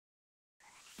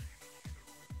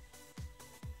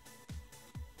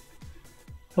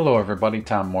Hello everybody,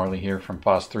 Tom Morley here from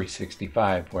FOSS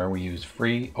 365, where we use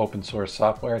free open source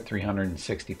software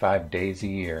 365 days a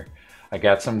year. I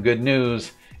got some good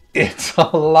news. It's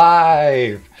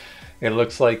alive! It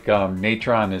looks like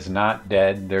Natron is not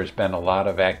dead. There's been a lot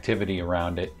of activity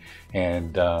around it,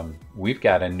 and we've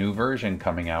got a new version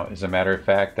coming out. As a matter of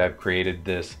fact, I've created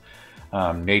this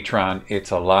Natron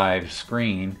It's Alive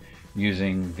screen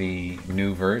using the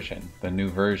new version. The new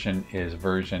version is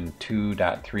version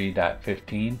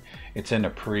 2.3.15. It's in a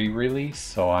pre-release,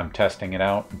 so I'm testing it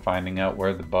out and finding out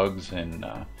where the bugs and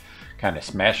kind of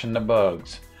smashing the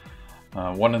bugs.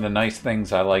 One of the nice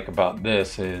things I like about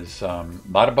this is a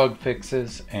lot of bug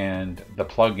fixes, and the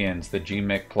plugins, the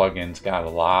gmic plugins, got a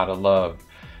lot of love.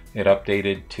 It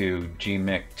updated to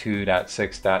gmic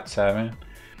 2.6.7,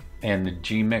 and the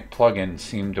gmic plugins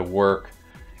seem to work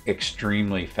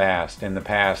extremely fast. In the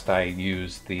past, I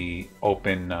used the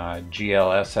open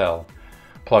GLSL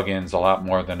plugins a lot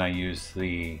more than I used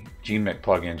the gmic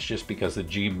plugins, just because the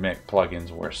gmic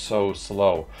plugins were so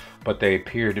slow, but they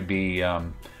appear to be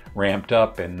ramped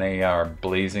up and they are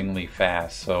blazingly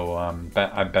fast. So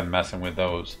I've been messing with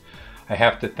those. I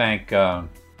have to thank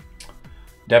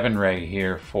Devin Ray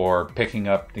here for picking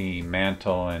up the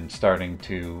mantle and starting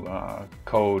to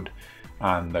code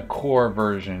on the core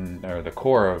version, or the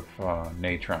core of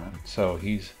Natron. So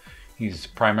he's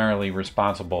primarily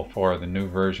responsible for the new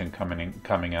version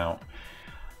coming out.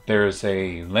 There's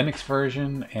a Linux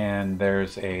version and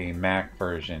there's a Mac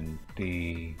version.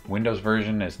 The Windows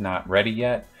version is not ready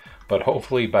yet, but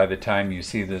hopefully by the time you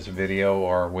see this video,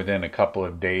 or within a couple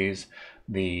of days,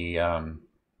 the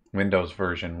Windows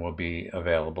version will be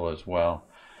available as well.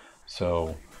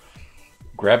 So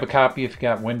grab a copy if you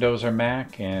got Windows or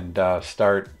Mac, and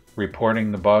start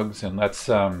reporting the bugs, and let's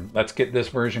get this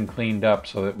version cleaned up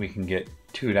so that we can get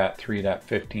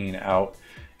 2.3.15 out,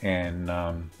 and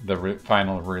the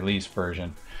final release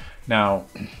version. Now,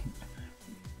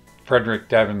 Frederick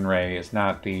Devin Ray is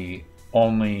not the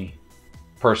only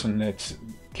person that's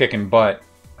kicking butt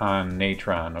on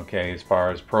Natron, okay, as far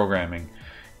as programming.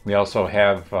 We also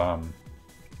have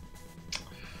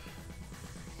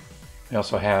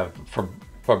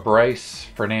Fabrice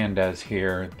Fernandez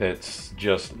here, that's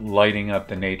just lighting up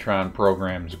the Natron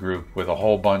programs group with a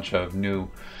whole bunch of new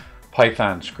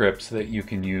Python scripts that you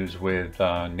can use with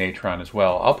Natron as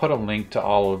well. I'll put a link to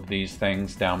all of these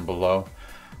things down below,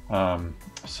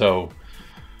 so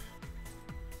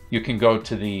you can go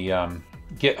to the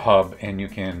GitHub and you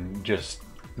can just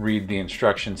read the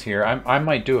instructions here. I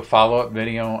might do a follow-up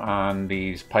video on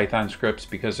these Python scripts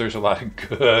because there's a lot of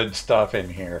good stuff in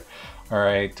here. All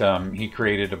right, he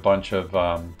created a bunch of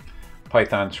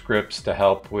Python scripts to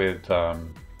help with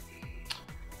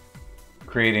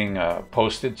creating a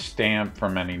postage stamp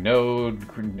from any node,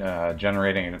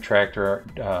 generating a tracker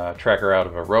out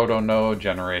of a roto node,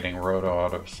 generating roto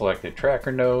out of selected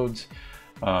tracker nodes,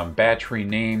 batch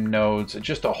rename nodes,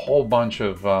 just a whole bunch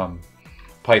of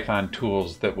Python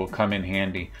tools that will come in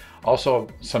handy. Also,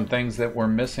 some things that were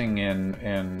missing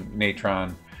in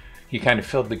Natron, he kind of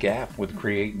filled the gap with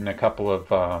creating a couple of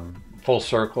full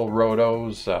circle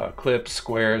rotos, clips,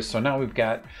 squares. So now we've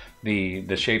got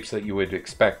the shapes that you would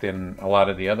expect in a lot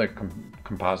of the other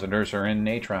compositors are in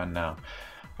Natron now,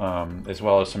 as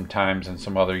well as some times and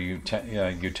some other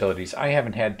utilities. I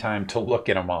haven't had time to look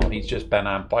at them all. He's just been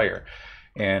on fire,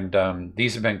 and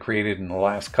these have been created in the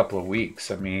last couple of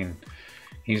weeks. I mean,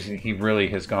 he really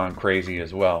has gone crazy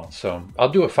as well. So I'll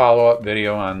do a follow-up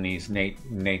video on these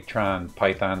Natron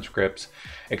Python scripts,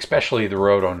 especially the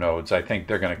roto nodes. I think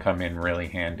they're going to come in really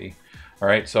handy. All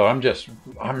right, so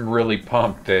I'm really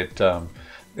pumped that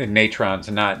Natron's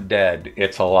not dead.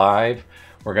 It's alive.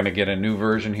 We're going to get a new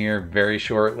version here very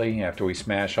shortly after we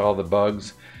smash all the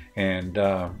bugs, and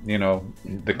you know,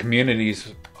 the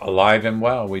community's alive and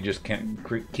well. We just can't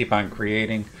keep on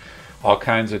creating all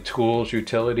kinds of tools,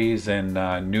 utilities, and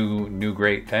new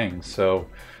great things. So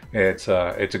it's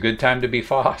a good time to be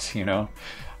FOSS, you know.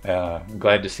 I'm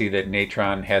glad to see that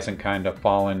Natron hasn't kind of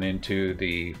fallen into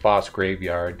the FOSS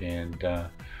graveyard, and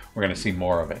we're going to see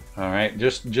more of it. All right,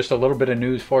 just a little bit of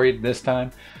news for you this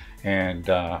time, and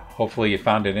hopefully you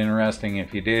found it interesting.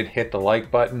 If you did, hit the like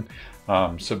button,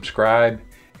 subscribe,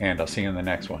 and I'll see you in the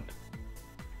next one.